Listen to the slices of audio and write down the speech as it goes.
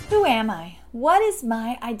Who am I? What is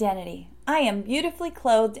my identity? I am beautifully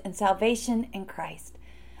clothed in salvation in Christ.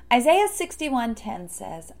 Isaiah 61:10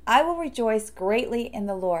 says, I will rejoice greatly in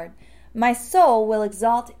the Lord. My soul will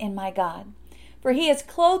exalt in my God. For he has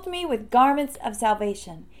clothed me with garments of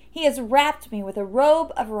salvation. He has wrapped me with a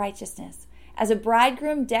robe of righteousness. As a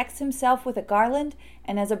bridegroom decks himself with a garland,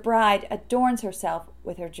 and as a bride adorns herself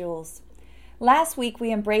with her jewels. Last week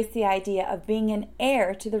we embraced the idea of being an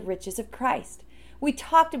heir to the riches of Christ. We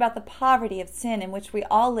talked about the poverty of sin in which we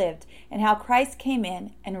all lived and how Christ came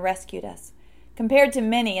in and rescued us. Compared to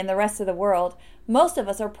many in the rest of the world, most of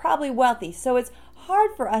us are probably wealthy, so it's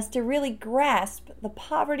hard for us to really grasp the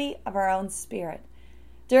poverty of our own spirit.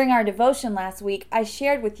 During our devotion last week, I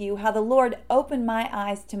shared with you how the Lord opened my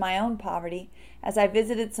eyes to my own poverty as I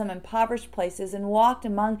visited some impoverished places and walked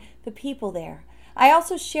among the people there. I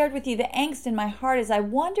also shared with you the angst in my heart as I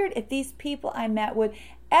wondered if these people I met would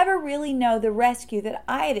ever really know the rescue that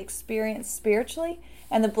I had experienced spiritually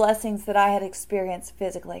and the blessings that I had experienced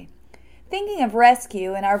physically. Thinking of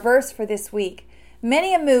rescue in our verse for this week,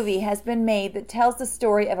 many a movie has been made that tells the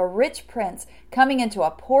story of a rich prince coming into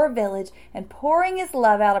a poor village and pouring his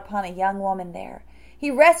love out upon a young woman there. He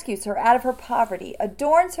rescues her out of her poverty,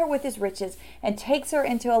 adorns her with his riches, and takes her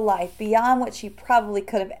into a life beyond what she probably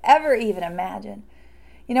could have ever even imagined.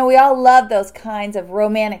 You know, we all love those kinds of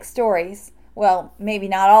romantic stories. Well, maybe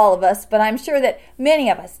not all of us, but I'm sure that many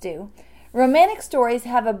of us do. Romantic stories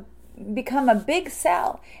have become a big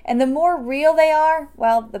sell, and the more real they are,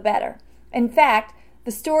 well, the better. In fact,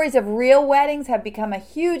 the stories of real weddings have become a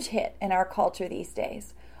huge hit in our culture these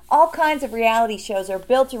days. All kinds of reality shows are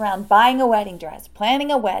built around buying a wedding dress,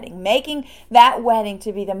 planning a wedding, making that wedding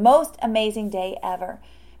to be the most amazing day ever.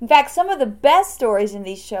 In fact, some of the best stories in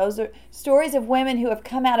these shows are stories of women who have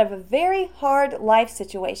come out of a very hard life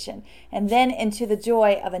situation and then into the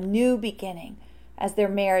joy of a new beginning as their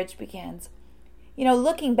marriage begins. You know,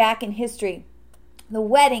 looking back in history, the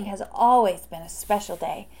wedding has always been a special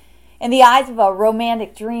day. In the eyes of a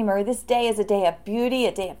romantic dreamer, this day is a day of beauty,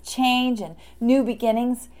 a day of change and new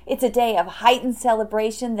beginnings. It's a day of heightened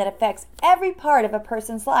celebration that affects every part of a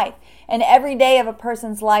person's life and every day of a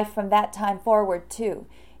person's life from that time forward, too.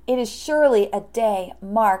 It is surely a day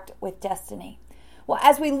marked with destiny. Well,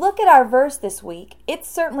 as we look at our verse this week, it's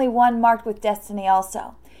certainly one marked with destiny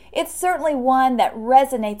also. It's certainly one that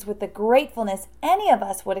resonates with the gratefulness any of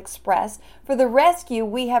us would express for the rescue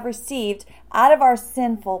we have received out of our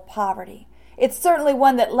sinful poverty. It's certainly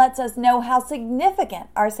one that lets us know how significant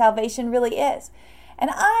our salvation really is. And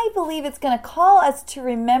I believe it's going to call us to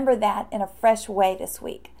remember that in a fresh way this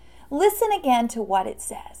week. Listen again to what it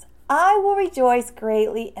says. I will rejoice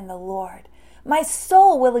greatly in the Lord. My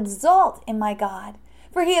soul will exult in my God.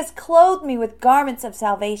 For he has clothed me with garments of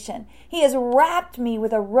salvation. He has wrapped me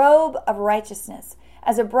with a robe of righteousness.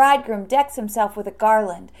 As a bridegroom decks himself with a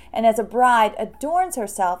garland, and as a bride adorns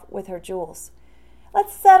herself with her jewels.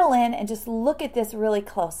 Let's settle in and just look at this really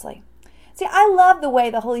closely. See, I love the way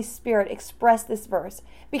the Holy Spirit expressed this verse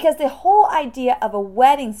because the whole idea of a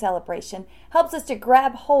wedding celebration helps us to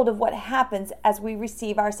grab hold of what happens as we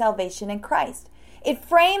receive our salvation in Christ. It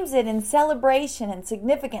frames it in celebration and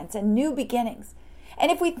significance and new beginnings. And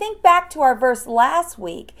if we think back to our verse last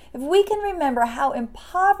week, if we can remember how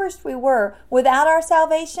impoverished we were without our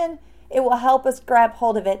salvation, it will help us grab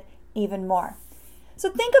hold of it even more. So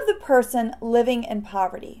think of the person living in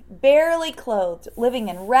poverty, barely clothed, living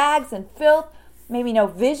in rags and filth, maybe no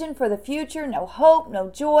vision for the future, no hope, no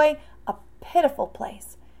joy, a pitiful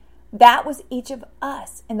place. That was each of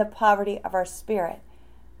us in the poverty of our spirit.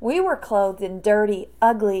 We were clothed in dirty,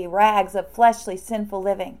 ugly rags of fleshly, sinful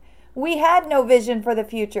living. We had no vision for the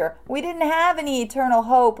future. We didn't have any eternal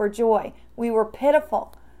hope or joy. We were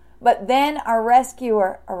pitiful. But then our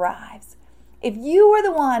rescuer arrives. If you were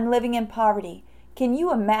the one living in poverty, can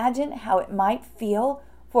you imagine how it might feel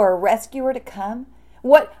for a rescuer to come?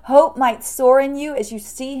 What hope might soar in you as you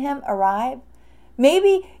see him arrive?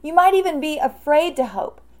 Maybe you might even be afraid to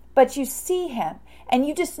hope, but you see him and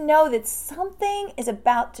you just know that something is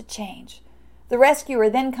about to change. The rescuer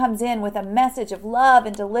then comes in with a message of love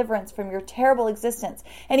and deliverance from your terrible existence,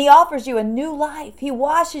 and he offers you a new life. He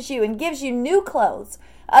washes you and gives you new clothes.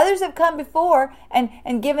 Others have come before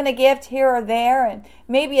and given a gift here or there, and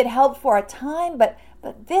maybe it helped for a time, but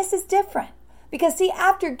this is different. Because see,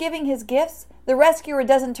 after giving his gifts, the rescuer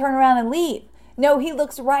doesn't turn around and leave. No, he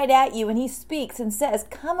looks right at you and he speaks and says,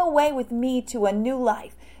 "Come away with me to a new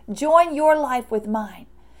life. Join your life with mine."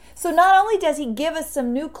 So not only does he give us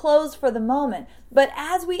some new clothes for the moment, but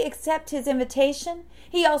as we accept his invitation,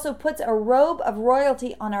 he also puts a robe of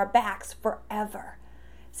royalty on our backs forever.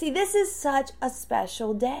 See, this is such a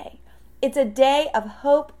special day. It's a day of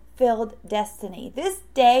hope hope-filled destiny. This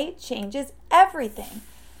day changes everything.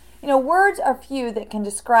 Words are few that can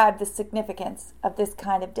describe the significance of this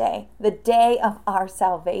kind of day, the day of our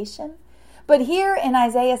salvation. But here in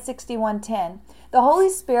Isaiah 61:10, the Holy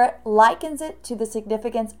Spirit likens it to the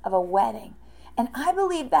significance of a wedding. And I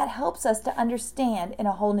believe that helps us to understand in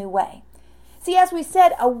a whole new way. See, as we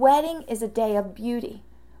said, a wedding is a day of beauty.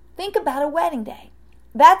 Think about a wedding day.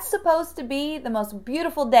 That's supposed to be the most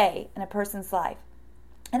beautiful day in a person's life.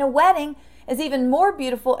 And a wedding is even more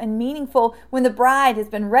beautiful and meaningful when the bride has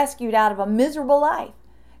been rescued out of a miserable life.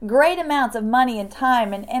 Great amounts of money and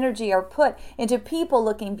time and energy are put into people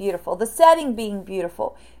looking beautiful, the setting being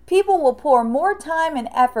beautiful. People will pour more time and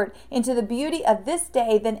effort into the beauty of this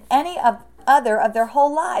day than any other of their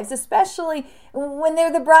whole lives, especially when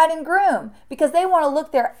they're the bride and groom, because they want to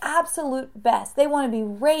look their absolute best. They want to be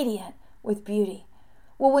radiant with beauty.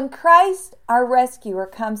 Well, when Christ, our rescuer,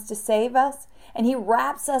 comes to save us, and he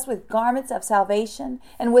wraps us with garments of salvation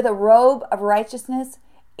and with a robe of righteousness,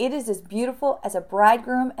 it is as beautiful as a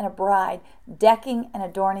bridegroom and a bride decking and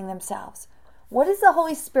adorning themselves. What is the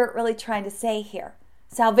Holy Spirit really trying to say here?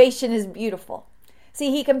 Salvation is beautiful.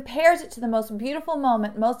 See, he compares it to the most beautiful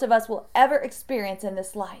moment most of us will ever experience in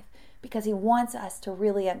this life because he wants us to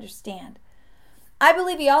really understand. I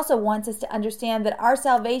believe he also wants us to understand that our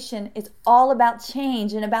salvation is all about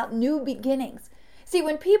change and about new beginnings. See,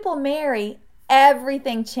 when people marry,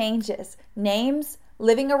 everything changes. Names,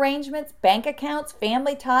 living arrangements, bank accounts,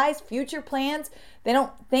 family ties, future plans. They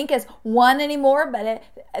don't think as one anymore, but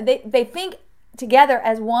they think together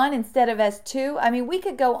as one instead of as two. I mean, we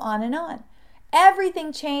could go on and on.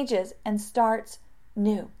 Everything changes and starts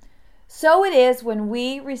new. So it is when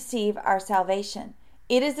we receive our salvation.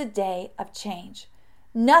 It is a day of change.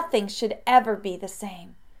 Nothing should ever be the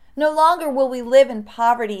same. No longer will we live in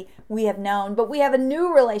poverty we have known, but we have a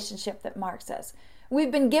new relationship that marks us.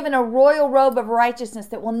 We've been given a royal robe of righteousness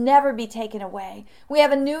that will never be taken away. We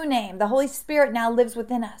have a new name. The Holy Spirit now lives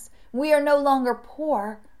within us. We are no longer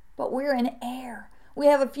poor, but we're an heir. We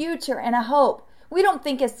have a future and a hope. We don't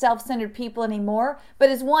think as self-centered people anymore, but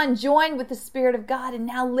as one joined with the Spirit of God and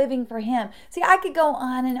now living for him. See, I could go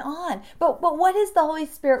on and on, but what is the Holy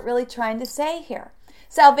Spirit really trying to say here?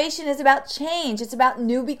 Salvation is about change. It's about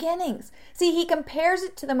new beginnings. See, he compares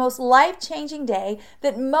it to the most life-changing day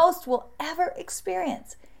that most will ever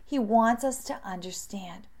experience. He wants us to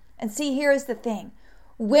understand. And see, here is the thing.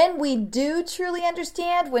 When we do truly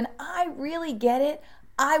understand, when I really get it,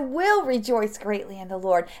 I will rejoice greatly in the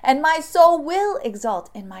Lord, and my soul will exult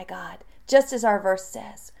in my God, just as our verse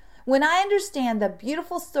says. When I understand the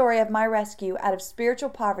beautiful story of my rescue out of spiritual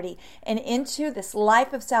poverty and into this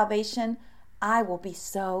life of salvation, I will be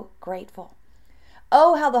so grateful.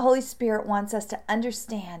 Oh, how the Holy Spirit wants us to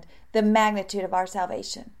understand the magnitude of our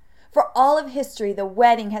salvation. For all of history, the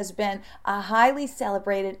wedding has been a highly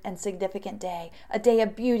celebrated and significant day, a day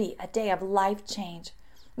of beauty, a day of life change.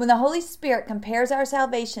 When the Holy Spirit compares our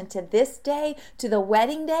salvation to this day, to the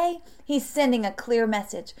wedding day, he's sending a clear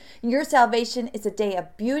message. Your salvation is a day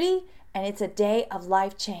of beauty and it's a day of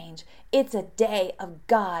life change. It's a day of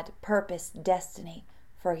God-purposed destiny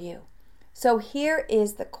for you. So here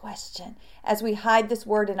is the question as we hide this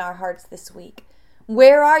word in our hearts this week.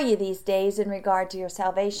 Where are you these days in regard to your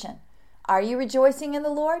salvation? Are you rejoicing in the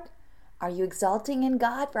Lord? Are you exulting in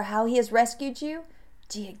God for how he has rescued you?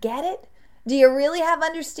 Do you get it? Do you really have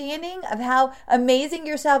understanding of how amazing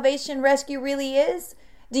your salvation rescue really is?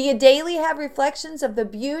 Do you daily have reflections of the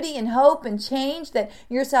beauty and hope and change that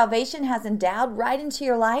your salvation has endowed right into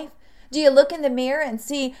your life? Do you look in the mirror and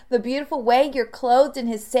see the beautiful way you're clothed in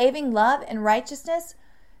his saving love and righteousness?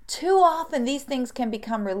 Too often these things can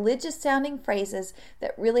become religious-sounding phrases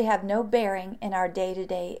that really have no bearing in our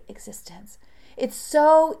day-to-day existence. It's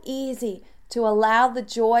so easy to allow the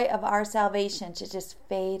joy of our salvation to just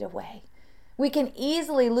fade away. We can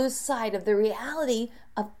easily lose sight of the reality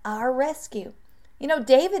of our rescue.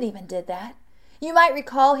 David even did that. You might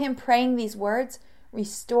recall him praying these words,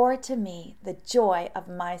 "Restore to me the joy of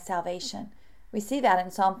my salvation." We see that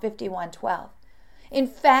in Psalm 51:12. In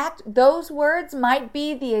fact, those words might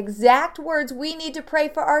be the exact words we need to pray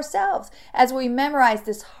for ourselves as we memorize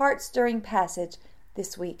this heart-stirring passage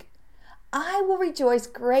this week. I will rejoice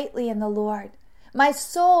greatly in the Lord. My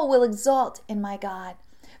soul will exult in my God.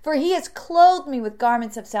 For he has clothed me with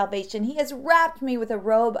garments of salvation. He has wrapped me with a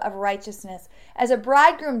robe of righteousness. As a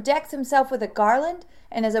bridegroom decks himself with a garland,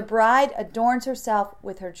 and as a bride adorns herself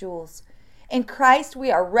with her jewels. In Christ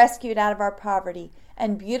we are rescued out of our poverty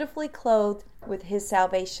and beautifully clothed with his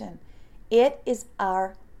salvation. It is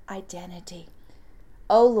our identity.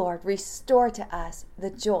 O Lord, restore to us the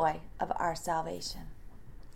joy of our salvation.